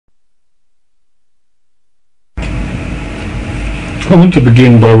I want to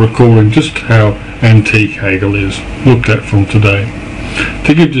begin by recalling just how antique Hegel is, looked at from today.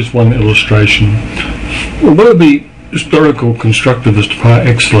 To give just one illustration, although the historical constructivist par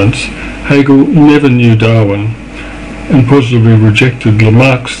excellence, Hegel never knew Darwin and positively rejected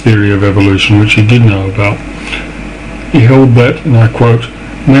Lamarck's theory of evolution, which he did know about. He held that, and I quote,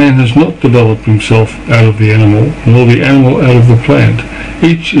 "Man has not developed himself out of the animal, nor the animal out of the plant.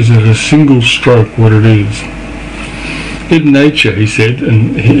 Each is at a single stroke what it is." In nature, he said,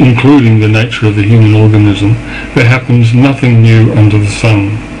 and including the nature of the human organism, there happens nothing new under the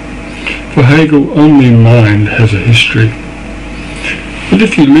sun. For Hegel, only mind has a history. But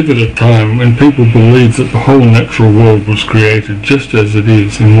if you live at a time when people believe that the whole natural world was created just as it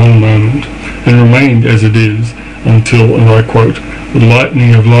is in one moment, and remained as it is until, and I quote, "the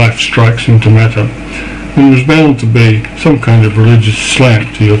lightning of life strikes into matter," then there's bound to be some kind of religious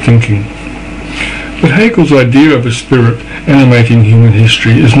slant to your thinking. But Hegel's idea of a spirit animating human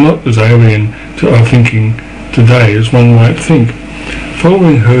history is not as alien to our thinking today as one might think.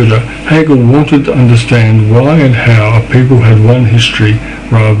 Following Herder, Hegel wanted to understand why and how a people had one history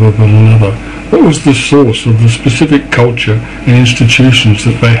rather than another. What was the source of the specific culture and institutions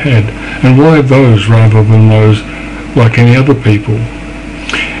that they had, and why those rather than those like any other people?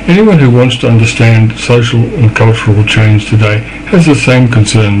 Anyone who wants to understand social and cultural change today has the same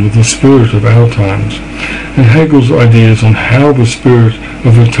concern with the spirit of our times, and Hegel's ideas on how the spirit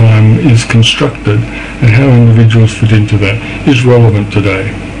of the time is constructed and how individuals fit into that is relevant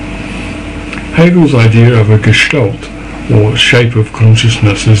today. Hegel's idea of a gestalt, or shape of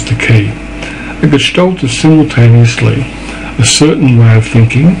consciousness, is the key. A gestalt is simultaneously a certain way of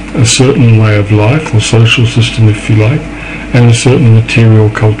thinking, a certain way of life, or social system if you like, and a certain material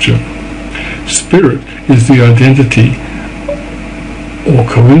culture. Spirit is the identity or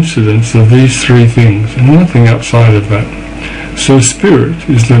coincidence of these three things, and nothing outside of that. So spirit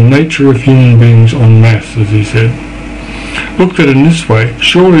is the nature of human beings en masse, as he said. Looked at in this way,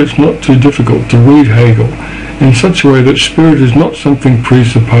 surely it's not too difficult to read Hegel in such a way that spirit is not something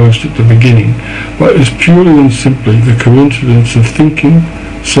presupposed at the beginning, but is purely and simply the coincidence of thinking,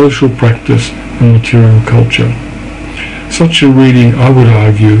 social practice, and material culture. Such a reading, I would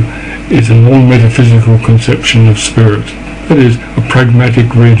argue, is a non-metaphysical conception of spirit, that is, a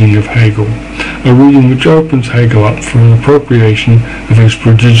pragmatic reading of Hegel, a reading which opens Hegel up for an appropriation of his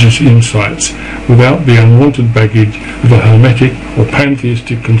prodigious insights without the unwanted baggage of a hermetic or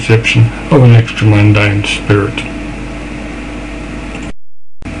pantheistic conception of an extra-mundane spirit.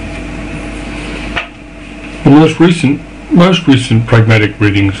 The most recent pragmatic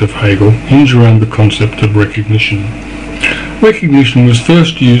readings of Hegel hinge around the concept of recognition. Recognition was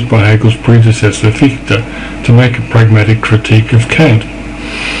first used by Hegel's predecessor Fichte to make a pragmatic critique of Kant.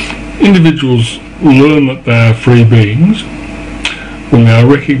 Individuals learn that they are free beings when they are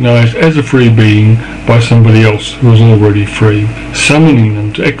recognized as a free being by somebody else who is already free, summoning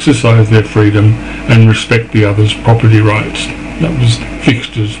them to exercise their freedom and respect the other's property rights. That was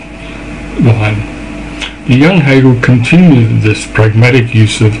Fichte's line. The young Hegel continued this pragmatic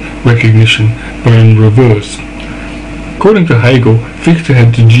use of recognition, but in reverse. According to Hegel, Fichte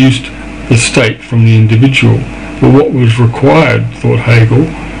had deduced the state from the individual, but what was required, thought Hegel,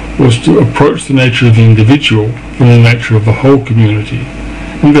 was to approach the nature of the individual from the nature of the whole community,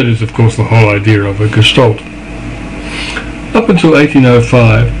 and that is, of course, the whole idea of a gestalt. Up until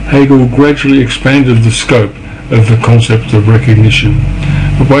 1805, Hegel gradually expanded the scope of the concept of recognition,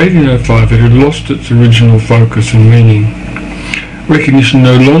 but by 1805 it had lost its original focus and meaning. Recognition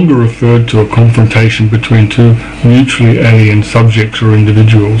no longer referred to a confrontation between two mutually alien subjects or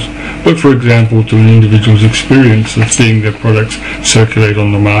individuals, but for example to an individual's experience of seeing their products circulate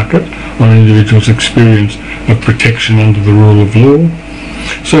on the market, or an individual's experience of protection under the rule of law.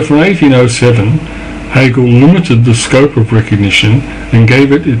 So from 1807, Hegel limited the scope of recognition and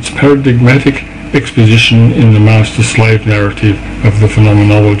gave it its paradigmatic exposition in the master-slave narrative of the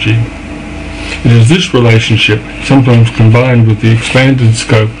phenomenology. It is this relationship, sometimes combined with the expanded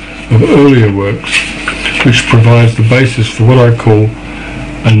scope of earlier works, which provides the basis for what I call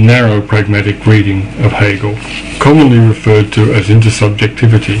a narrow pragmatic reading of Hegel, commonly referred to as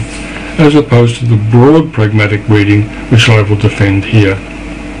intersubjectivity, as opposed to the broad pragmatic reading which I will defend here.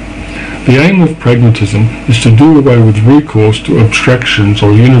 The aim of pragmatism is to do away with recourse to abstractions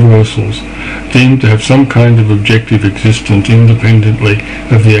or universals deemed to have some kind of objective existence independently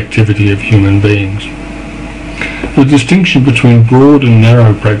of the activity of human beings. The distinction between broad and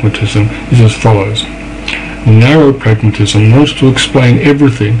narrow pragmatism is as follows. Narrow pragmatism wants to explain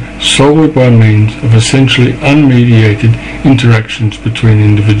everything solely by means of essentially unmediated interactions between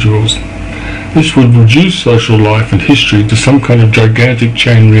individuals. This would reduce social life and history to some kind of gigantic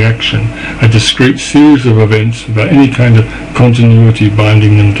chain reaction, a discrete series of events without any kind of continuity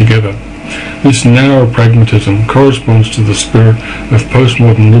binding them together. This narrow pragmatism corresponds to the spirit of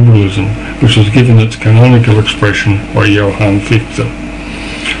postmodern liberalism, which was given its canonical expression by Johann Fichte.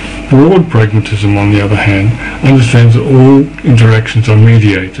 Broad pragmatism, on the other hand, understands that all interactions are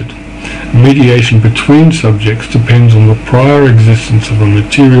mediated. Mediation between subjects depends on the prior existence of a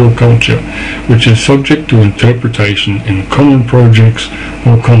material culture, which is subject to interpretation in common projects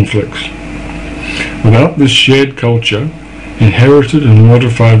or conflicts. Without this shared culture, inherited and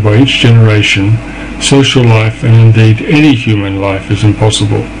modified by each generation, social life, and indeed any human life, is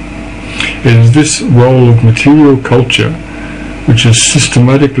impossible. It is this role of material culture which is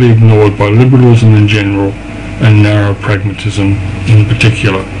systematically ignored by liberalism in general and narrow pragmatism in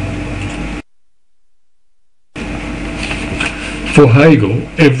particular. For Hegel,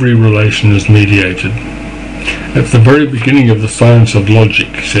 every relation is mediated. At the very beginning of the science of logic,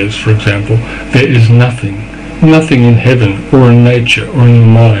 he says, for example, there is nothing in heaven or in nature or in the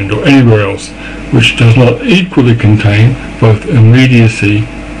mind or anywhere else which does not equally contain both immediacy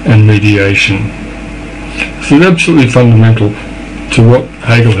and mediation. This is absolutely fundamental to what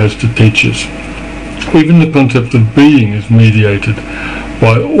Hegel has to teach us. Even the concept of being is mediated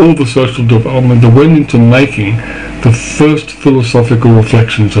by all the social development that went into making the first philosophical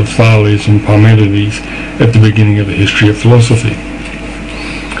reflections of Thales and Parmenides at the beginning of the history of philosophy.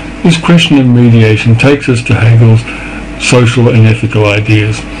 This question of mediation takes us to Hegel's social and ethical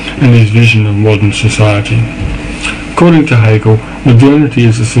ideas and his vision of modern society. According to Hegel, modernity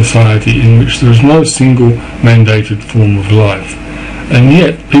is a society in which there is no single mandated form of life, and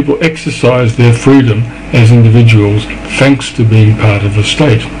yet people exercise their freedom as individuals thanks to being part of a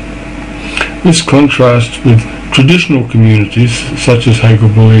state. This contrasts with traditional communities, such as Hegel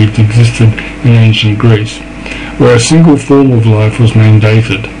believed existed in ancient Greece, where a single form of life was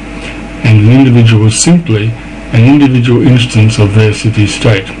mandated, and an individual was simply an individual instance of their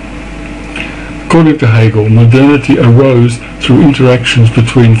city-state. According to Hegel, modernity arose through interactions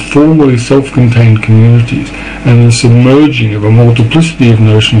between formerly self-contained communities and the submerging of a multiplicity of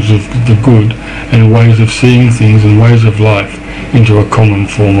notions of the good and ways of seeing things and ways of life into a common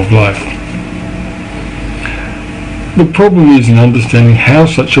form of life. The problem is in understanding how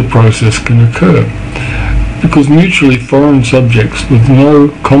such a process can occur, because mutually foreign subjects with no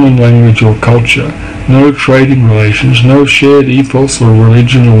common language or culture, no trading relations, no shared ethos or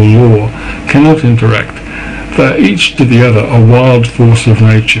religion or law cannot interact. They are each to the other a wild force of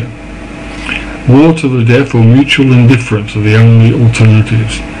nature. War to the death or mutual indifference are the only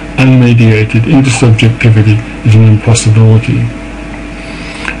alternatives. Unmediated intersubjectivity is an impossibility.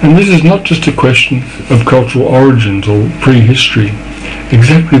 And this is not just a question of cultural origins or prehistory.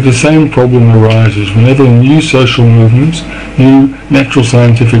 Exactly the same problem arises whenever new social movements, new natural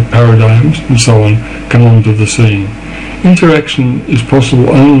scientific paradigms, and so on come onto the scene. Interaction is possible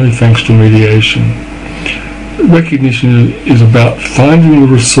only thanks to mediation. Recognition is about finding the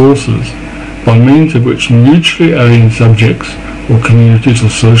resources by means of which mutually alien subjects or communities or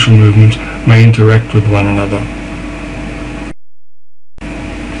social movements may interact with one another.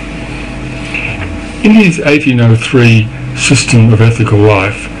 In his 1803 System of Ethical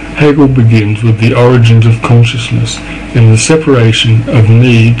Life, Hegel begins with the origins of consciousness in the separation of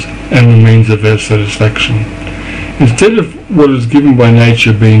needs and the means of their satisfaction. Instead of what is given by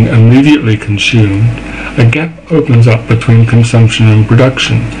nature being immediately consumed, a gap opens up between consumption and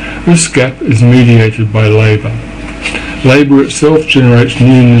production. This gap is mediated by labour. Labour itself generates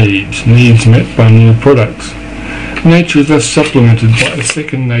new needs met by new products. Nature is thus supplemented by a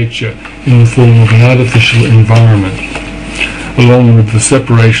second nature in the form of an artificial environment. Along with the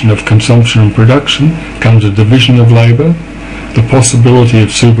separation of consumption and production comes a division of labour, the possibility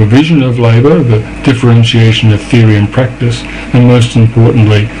of supervision of labour, the differentiation of theory and practice, and most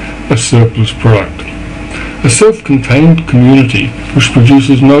importantly, a surplus product. A self-contained community which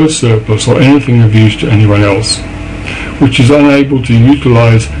produces no surplus or anything of use to anyone else, which is unable to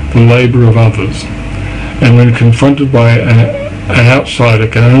utilise the labour of others, and when confronted by an outsider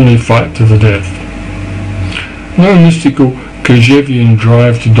can only fight to the death. No mystical Kajevian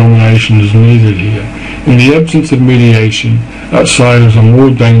drive to domination is needed here. In the absence of mediation, outsiders are more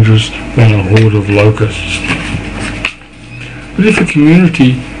dangerous than a horde of locusts. But if a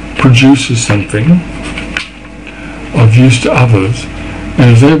community produces something of use to others and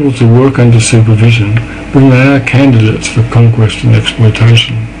is able to work under supervision, then they are candidates for conquest and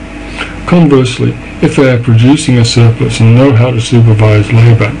exploitation. Conversely, if they are producing a surplus and know how to supervise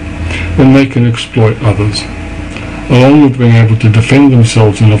labour, then they can exploit others. along with being able to defend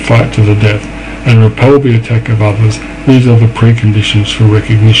themselves in a fight to the death and repel the attack of others, these are the preconditions for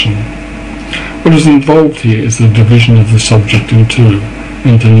recognition. What is involved here is the division of the subject in two,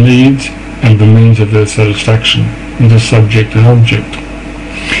 into needs and the means of their satisfaction, into subject and object.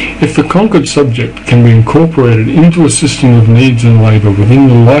 If the conquered subject can be incorporated into a system of needs and labour within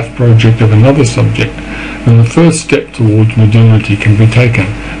the life project of another subject, then the first step towards modernity can be taken.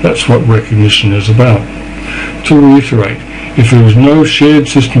 That's what recognition is about. To reiterate, if there is no shared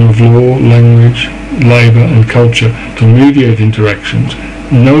system of law, language, labour and culture to mediate interactions,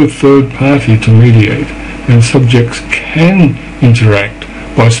 no third party to mediate, then subjects can interact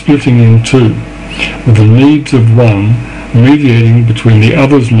by splitting in two, with the needs of one mediating between the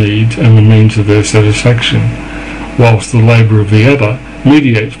other's needs and the means of their satisfaction, whilst the labour of the other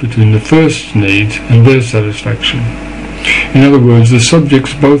mediates between the first's needs and their satisfaction. In other words, the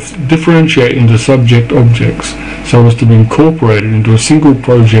subjects both differentiate into subject objects so as to be incorporated into a single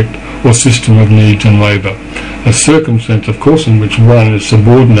project or system of needs and labour, a circumstance of course in which one is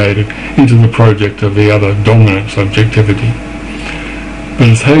subordinated into the project of the other dominant subjectivity. But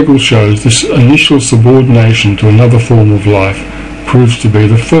as Hegel shows, this initial subordination to another form of life proves to be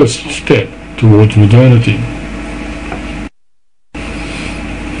the first step towards modernity.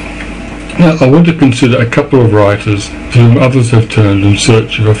 Now, I want to consider a couple of writers to whom others have turned in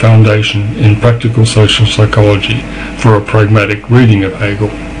search of a foundation in practical social psychology for a pragmatic reading of Hegel.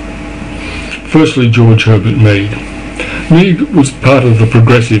 Firstly, George Herbert Mead. Mead was part of the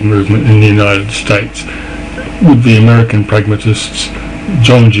progressive movement in the United States, with the American pragmatists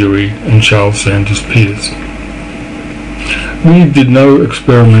John Dewey and Charles Sanders Peirce. Mead did no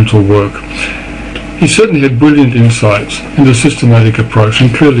experimental work. He certainly had brilliant insights and a systematic approach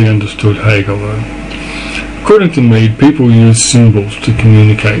and clearly understood Hegel, though. According to Mead, people use symbols to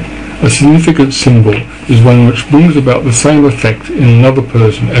communicate. A significant symbol is one which brings about the same effect in another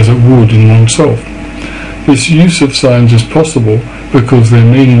person as it would in oneself. This use of signs is possible because their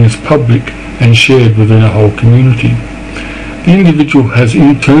meaning is public and shared within a whole community. The individual has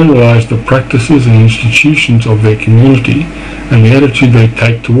internalized the practices and institutions of their community, and the attitude they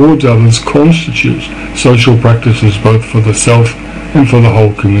take towards others constitutes social practices both for the self and for the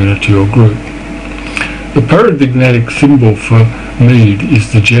whole community or group. The paradigmatic symbol for Mead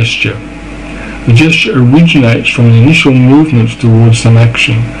is the gesture. The gesture originates from the initial movements towards some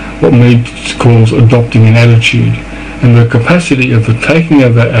action, what Mead calls adopting an attitude, and the capacity of the taking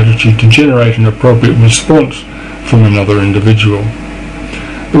of that attitude to generate an appropriate response from another individual.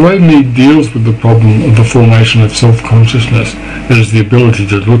 The way Mead deals with the problem of the formation of self-consciousness, that is the ability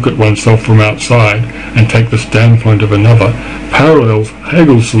to look at oneself from outside and take the standpoint of another, parallels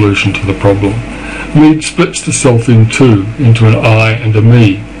Hegel's solution to the problem. Mead splits the self in two, into an I and a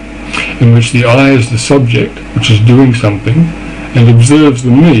me, in which the I is the subject, which is doing something, and observes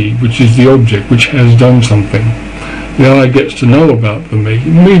the me, which is the object, which has done something. The I gets to know about the me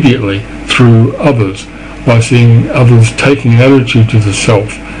immediately through others, by seeing others taking an attitude to the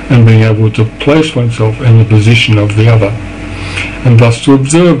self and being able to place oneself in the position of the other, and thus to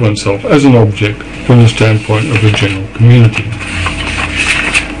observe oneself as an object from the standpoint of the general community.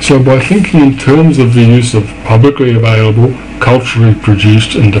 So by thinking in terms of the use of publicly available, culturally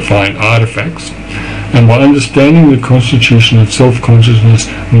produced and defined artifacts, and by understanding the constitution of self-consciousness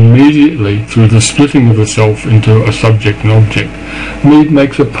immediately through the splitting of the self into a subject and object, Mead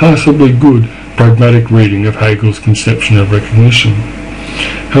makes a passably good pragmatic reading of Hegel's conception of recognition.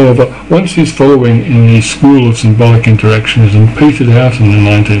 However, once his following in the school of symbolic interactionism petered out in the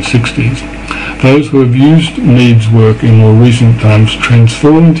 1960s, those who have used Mead's work in more recent times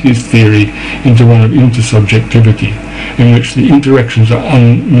transformed his theory into one of intersubjectivity, in which the interactions are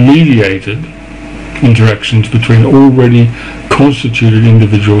unmediated interactions between already constituted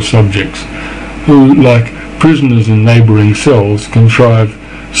individual subjects, who, like prisoners in neighbouring cells, contrive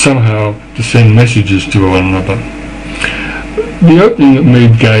somehow to send messages to one another. The opening that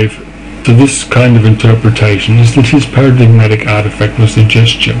Mead gave to this kind of interpretation is that his paradigmatic artifact was the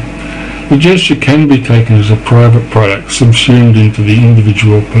gesture. The gesture can be taken as a private product subsumed into the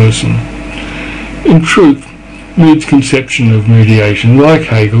individual person. In truth, Mead's conception of mediation, like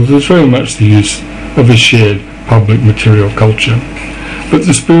Hegel's, is very much the use of a shared public material culture. But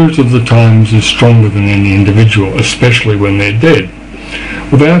the spirit of the times is stronger than any individual, especially when they're dead.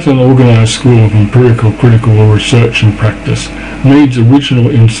 Without an organised school of empirical, critical research and practice, Mead's original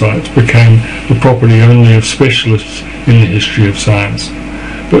insights became the property only of specialists in the history of science.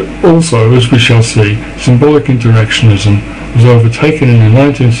 But also, as we shall see, symbolic interactionism was overtaken in the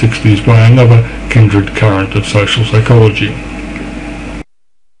 1960s by another kindred current of social psychology.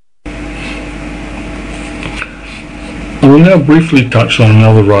 I will now briefly touch on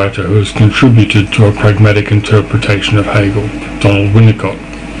another writer who has contributed to a pragmatic interpretation of Hegel, Donald Winnicott.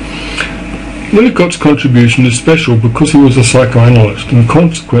 Winnicott's contribution is special because he was a psychoanalyst and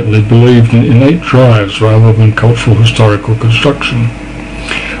consequently believed in innate drives rather than cultural historical construction.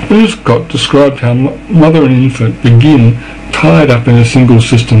 Winnicott described how mother and infant begin tied up in a single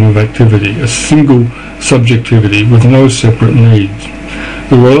system of activity, a single subjectivity with no separate needs.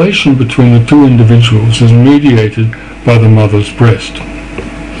 The relation between the two individuals is mediated by the mother's breast.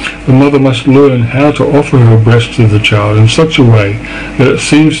 The mother must learn how to offer her breast to the child in such a way that it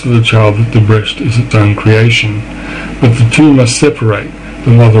seems to the child that the breast is its own creation, but the two must separate,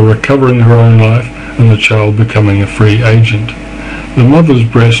 the mother recovering her own life and the child becoming a free agent. The mother's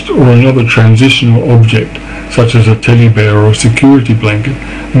breast or another transitional object, such as a teddy bear or a security blanket,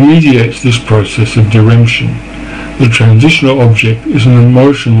 mediates this process of diremption. The transitional object is an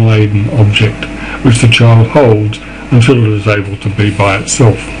emotion-laden object, which the child holds until it is able to be by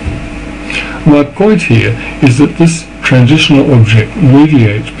itself. My point here is that this transitional object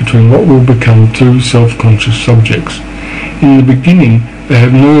mediates between what will become two self-conscious subjects. In the beginning, they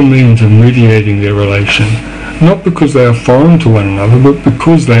have no means of mediating their relation, not because they are foreign to one another, but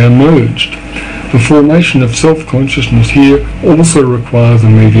because they are merged. The formation of self-consciousness here also requires a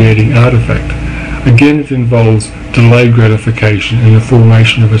mediating artifact. Again, it involves delayed gratification in the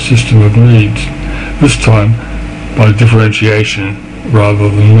formation of a system of needs, this time by differentiation rather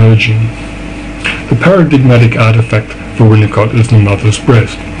than merging. The paradigmatic artifact for Winnicott is the mother's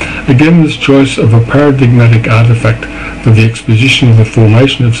breast. Again, this choice of a paradigmatic artifact for the exposition of the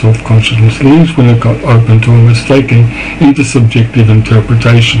formation of self-consciousness leaves Winnicott open to a mistaken intersubjective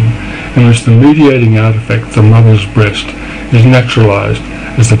interpretation in which the mediating artifact, the mother's breast, is naturalized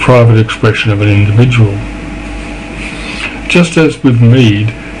as the private expression of an individual. Just as with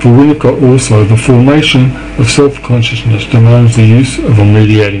Mead, for Winnicott also, the formation of self-consciousness demands the use of a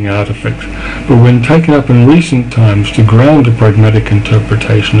mediating artifact, but when taken up in recent times to ground a pragmatic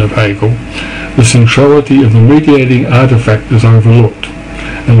interpretation of Hegel, the centrality of the mediating artifact is overlooked,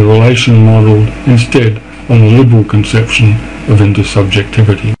 and the relation modelled instead on the liberal conception of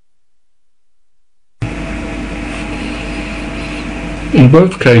intersubjectivity. In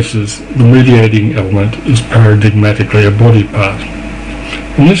both cases, the mediating element is paradigmatically a body part.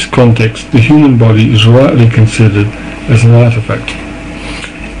 In this context, the human body is rightly considered as an artifact,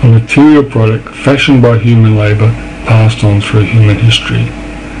 a material product fashioned by human labour passed on through human history.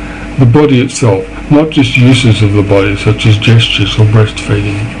 The body itself, not just uses of the body such as gestures or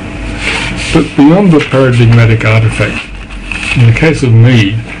breastfeeding. But beyond the paradigmatic artifact, in the case of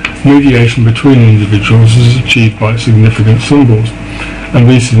Mead, mediation between individuals is achieved by significant symbols, and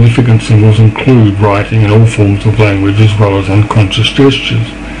these significant symbols include writing and all forms of language as well as unconscious gestures.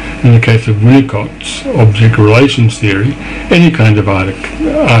 In the case of Winnicott's object relations theory, any kind of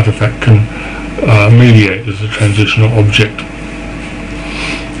artifact can mediate as a transitional object.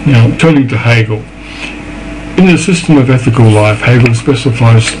 Now, turning to Hegel. In the system of ethical life, Hegel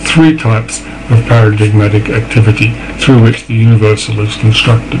specifies three types of paradigmatic activity through which the universal is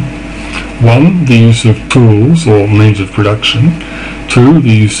constructed. 1. The use of tools or means of production. 2.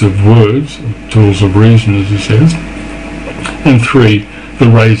 The use of words, tools of reason as he says. And 3. The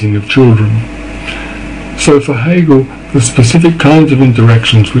raising of children. So for Hegel, the specific kinds of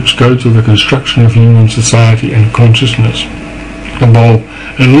interactions which go to the construction of human society and consciousness involve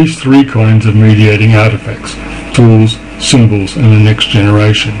at least three kinds of mediating artifacts: tools, symbols, and the next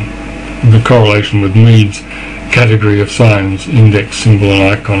generation. The correlation with Mead's category of signs, index, symbol,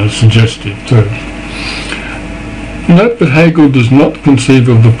 and icon is suggestive too. Note that Hegel does not conceive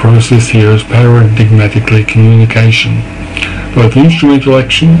of the process here as paradigmatically communication. Both instrumental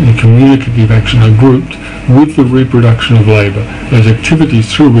action and communicative action are grouped with the reproduction of labour as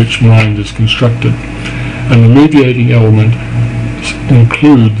activities through which mind is constructed, and the mediating element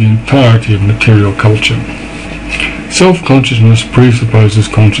include the entirety of material culture. Self-consciousness presupposes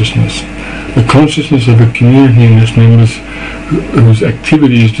consciousness, the consciousness of a community and its members whose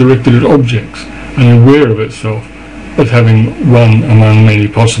activity is directed at objects and aware of itself as having one among many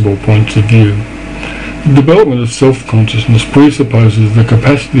possible points of view. The development of self-consciousness presupposes the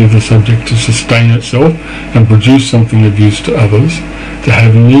capacity of the subject to sustain itself and produce something of use to others, to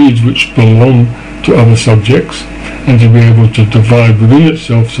have needs which belong to other subjects, and to be able to divide within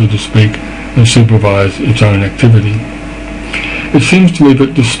itself, so to speak, and supervise its own activity. It seems to me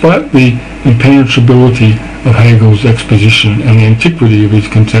that despite the impenetrability of Hegel's exposition and the antiquity of his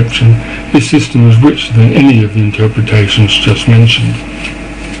conception, his system is richer than any of the interpretations just mentioned.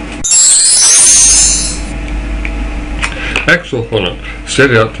 Axel Honneth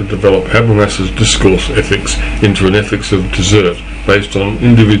set out to develop Habermas's discourse ethics into an ethics of desert based on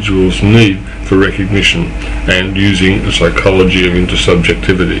individuals' need for recognition and using the psychology of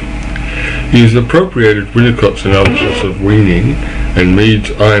intersubjectivity. He has appropriated Winnicott's analysis of weaning and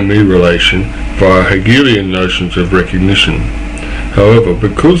Mead's I-me relation via Hegelian notions of recognition. However,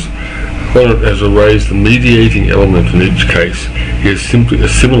 because Honneth has erased the mediating element in each case, he has simply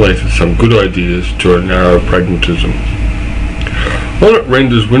assimilated some good ideas to a narrow pragmatism. Honneth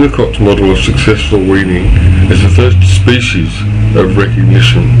renders Winnicott's model of successful weaning as the first species of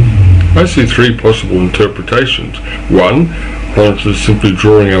recognition. I see three possible interpretations. One, Honneth is simply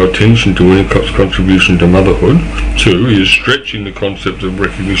drawing our attention to Winnicott's contribution to motherhood. Two, he is stretching the concept of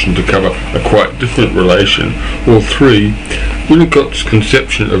recognition to cover a quite different relation. Or three, Winnicott's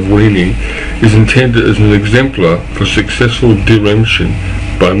conception of weaning is intended as an exemplar for successful diremption,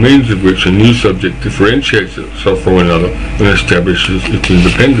 by means of which a new subject differentiates itself from another and establishes its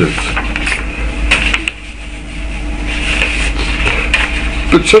independence.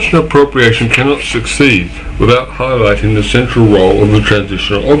 But such an appropriation cannot succeed without highlighting the central role of the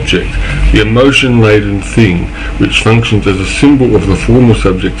transitional object, the emotion-laden thing, which functions as a symbol of the former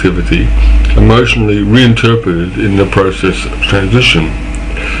subjectivity, emotionally reinterpreted in the process of transition.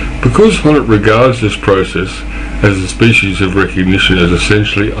 Because Honneth regards this process as a species of recognition as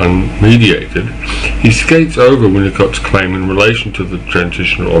essentially unmediated, he skates over Winnicott's claim in relation to the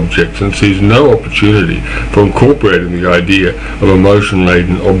transitional objects and sees no opportunity for incorporating the idea of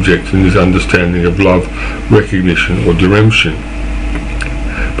emotion-laden objects in his understanding of love, recognition, or diremption.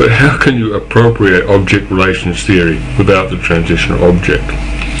 But how can you appropriate object relations theory without the transitional object?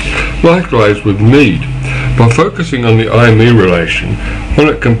 Likewise with Mead. By focusing on the I-me relation,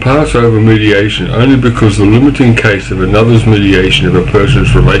 Honneth can pass over mediation only because the limiting case of another's mediation of a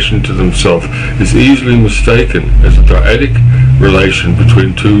person's relation to themselves is easily mistaken as a dyadic relation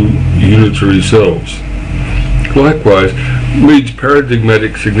between two unitary selves. Likewise, Mead's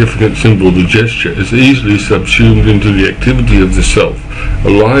paradigmatic significant symbol, the gesture, is easily subsumed into the activity of the self,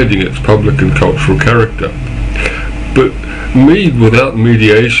 eliding its public and cultural character. But Mead without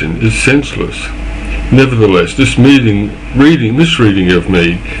mediation is senseless. Nevertheless, this misreading of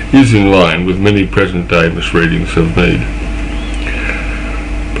Mead is in line with many present-day misreadings of Mead.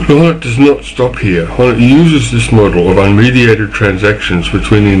 But Honneth does not stop here. Honneth uses this model of unmediated transactions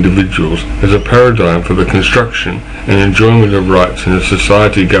between individuals as a paradigm for the construction and enjoyment of rights in a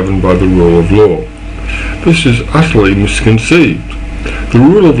society governed by the rule of law. This is utterly misconceived. The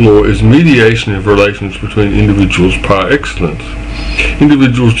rule of law is mediation of relations between individuals par excellence.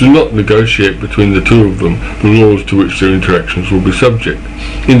 Individuals do not negotiate between the two of them the laws to which their interactions will be subject.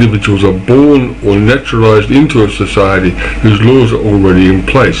 Individuals are born or naturalized into a society whose laws are already in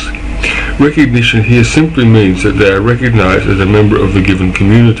place. Recognition here simply means that they are recognized as a member of the given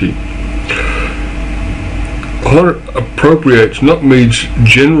community. Honneth appropriates not Mead's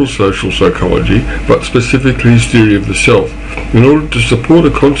general social psychology, but specifically his theory of the self, in order to support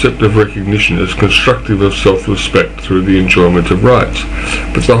a concept of recognition as constructive of self-respect through the enjoyment of rights.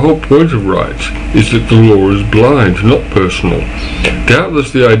 But the whole point of rights is that the law is blind, not personal.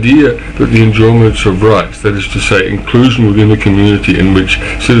 Doubtless the idea that the enjoyment of rights, that is to say, inclusion within a community in which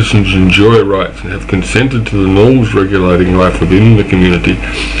citizens enjoy rights and have consented to the norms regulating life within the community,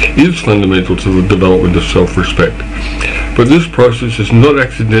 is fundamental to the development of self-respect. But this process is not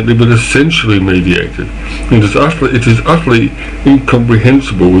accidentally but essentially mediated. It is utterly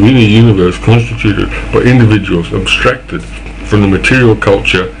incomprehensible within a universe constituted by individuals abstracted from the material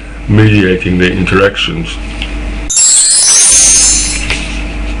culture mediating their interactions.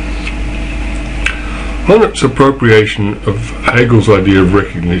 Honneth's appropriation of Hegel's idea of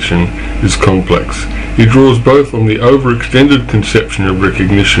recognition is complex. He draws both on the overextended conception of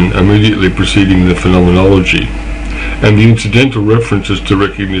recognition immediately preceding the phenomenology, and the incidental references to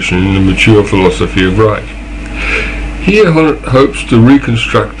recognition in the mature philosophy of right. Here Honneth hopes to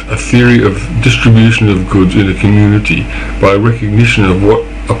reconstruct a theory of distribution of goods in a community by recognition of what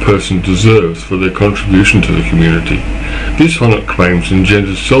a person deserves for their contribution to the community. This, Honneth claims,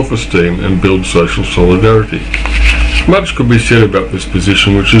 engenders self-esteem and builds social solidarity. Much could be said about this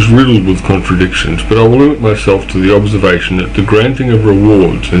position, which is riddled with contradictions, but I will limit myself to the observation that the granting of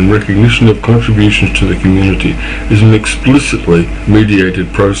rewards and recognition of contributions to the community is an explicitly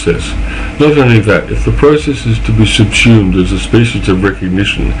mediated process. Not only that, if the process is to be subsumed as a species of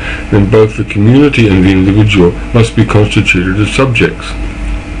recognition, then both the community and the individual must be constituted as subjects.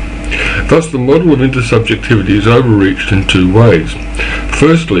 Thus, the model of intersubjectivity is overreached in two ways.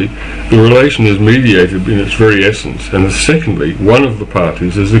 Firstly, the relation is mediated in its very essence, and secondly, one of the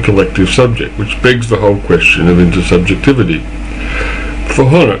parties is the collective subject, which begs the whole question of intersubjectivity. For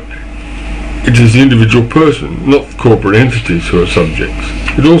Honneth, it is the individual person, not corporate entities, who are subjects.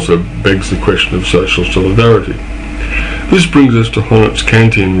 It also begs the question of social solidarity. This brings us to Honneth's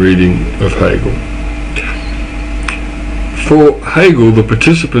Kantian reading of Hegel. For Hegel, the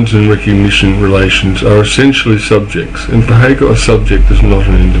participants in recognition relations are essentially subjects, and for Hegel a subject is not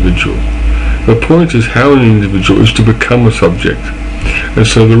an individual. The point is how an individual is to become a subject, and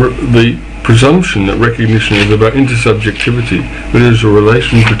so the presumption that recognition is about intersubjectivity, that is a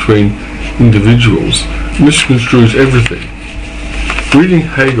relation between individuals, misconstrues everything. Reading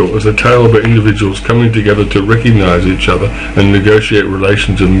Hegel as a tale about individuals coming together to recognize each other and negotiate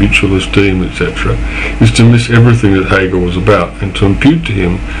relations of mutual esteem, etc., is to miss everything that Hegel was about, and to impute to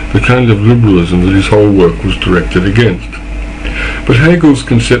him the kind of liberalism that his whole work was directed against. But Hegel's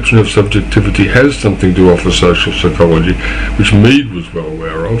conception of subjectivity has something to offer social psychology, which Mead was well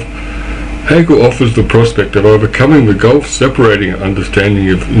aware of. Hegel offers the prospect of overcoming the gulf separating our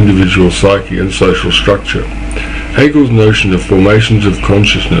understanding of individual psyche and social structure. Hegel's notion of formations of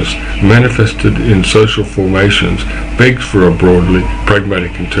consciousness manifested in social formations begs for a broadly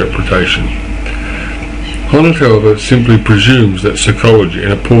pragmatic interpretation. Honneth, however, simply presumes that psychology,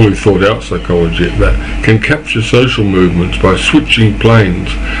 and a poorly thought out psychology at that, can capture social movements by switching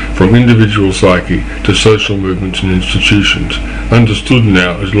planes from individual psyche to social movements and institutions, understood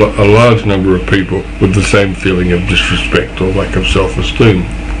now as a large number of people with the same feeling of disrespect or lack of self-esteem.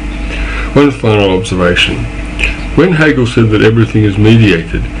 One final observation. When Hegel said that everything is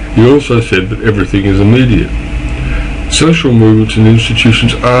mediated, he also said that everything is immediate. Social movements and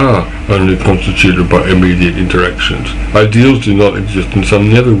institutions are only constituted by immediate interactions. Ideals do not exist in some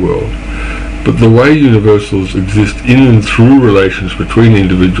netherworld. But the way universals exist in and through relations between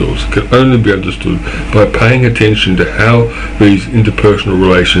individuals can only be understood by paying attention to how these interpersonal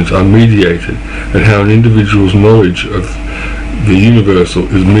relations are mediated, and how an individual's knowledge of the universal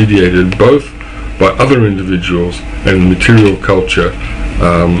is mediated both by other individuals and material culture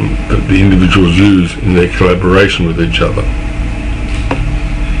that the individuals use in their collaboration with each other.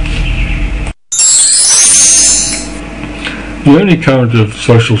 The only current of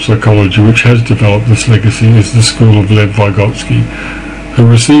social psychology which has developed this legacy is the school of Lev Vygotsky, who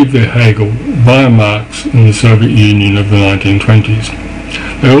received their Hegel via Marx in the Soviet Union of the 1920s.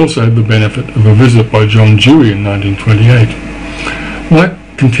 They also had the benefit of a visit by John Dewey in 1928. My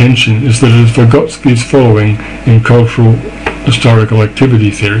contention is that it is Vygotsky's following in cultural historical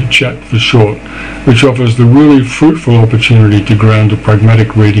activity theory, CHAT for short, which offers the really fruitful opportunity to ground a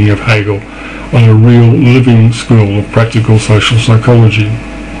pragmatic reading of Hegel on a real living school of practical social psychology.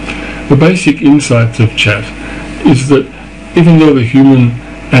 The basic insights of CHAT is that even though the human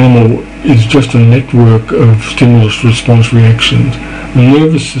animal is just a network of stimulus-response reactions, the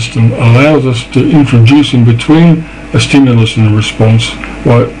nervous system allows us to introduce in between a stimulus and a response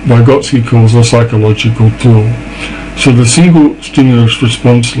what Vygotsky calls a psychological tool. So the single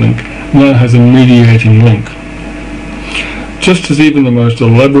stimulus-response link now has a mediating link. Just as even the most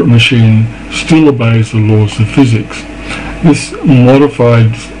elaborate machine still obeys the laws of physics, this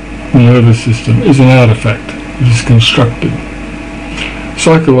modified nervous system is an artifact. It is constructed.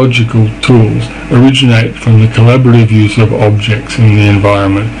 Psychological tools originate from the collaborative use of objects in the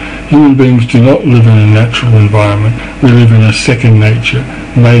environment. Human beings do not live in a natural environment. We live in a second nature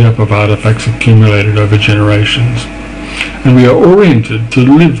made up of artifacts accumulated over generations. And we are oriented to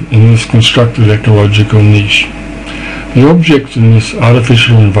live in this constructed ecological niche. The objects in this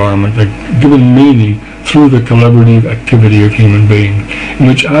artificial environment are given meaning through the collaborative activity of human beings, in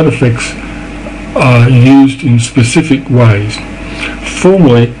which artifacts are used in specific ways.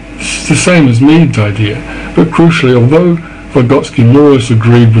 Formally, it's the same as Mead's idea, but crucially, although Vygotsky more or less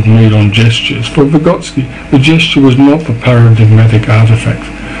agreed with Mead on gestures, for Vygotsky the gesture was not the paradigmatic artifact.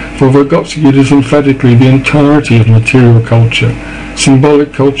 For Vygotsky it is emphatically the entirety of material culture,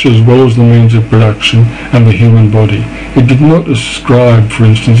 symbolic culture as well as the means of production and the human body. It did not ascribe, for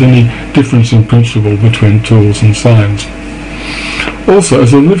instance, any difference in principle between tools and science. Also,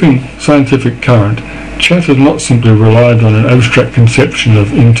 as a living scientific current, CHAT has not simply relied on an abstract conception of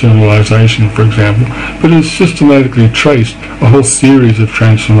internalization, for example, but has systematically traced a whole series of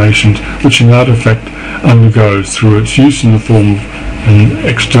transformations which an artifact undergoes through its use in the form of an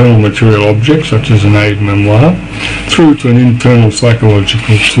external material object, such as an aide-memoire, through to an internal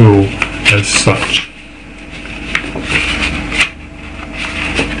psychological tool as such.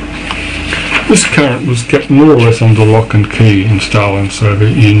 This current was kept more or less under lock and key in Stalin's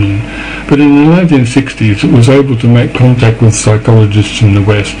Soviet Union, but in the 1960s it was able to make contact with psychologists in the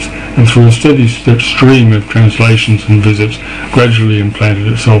West, and through a steady stream of translations and visits gradually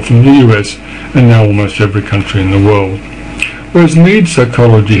implanted itself in the US and now almost every country in the world. Whereas Mead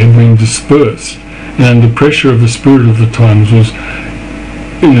psychology had been dispersed and under pressure of the spirit of the times was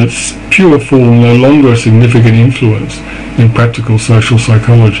in its pure form no longer a significant influence in practical social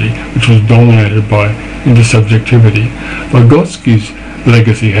psychology, which was dominated by intersubjectivity, Vygotsky's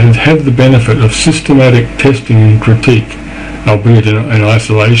legacy has had the benefit of systematic testing and critique, albeit in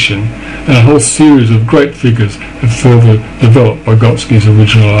isolation, and a whole series of great figures have further developed Vygotsky's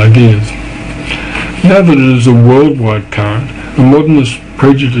original ideas. Now that it is a worldwide current, the modernist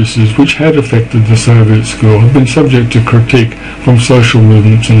prejudices which had affected the Soviet school have been subject to critique from social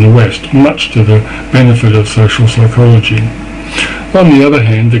movements in the West, much to the benefit of social psychology. On the other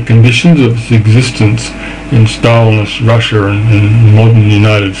hand, the conditions of its existence in Stalinist Russia and modern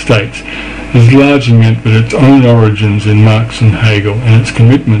United States has largely meant that its own origins in Marx and Hegel and its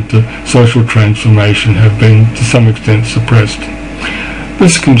commitment to social transformation have been to some extent suppressed.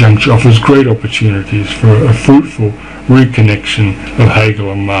 This conjuncture offers great opportunities for a fruitful reconnection of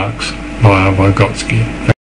Hegel and Marx via Vygotsky.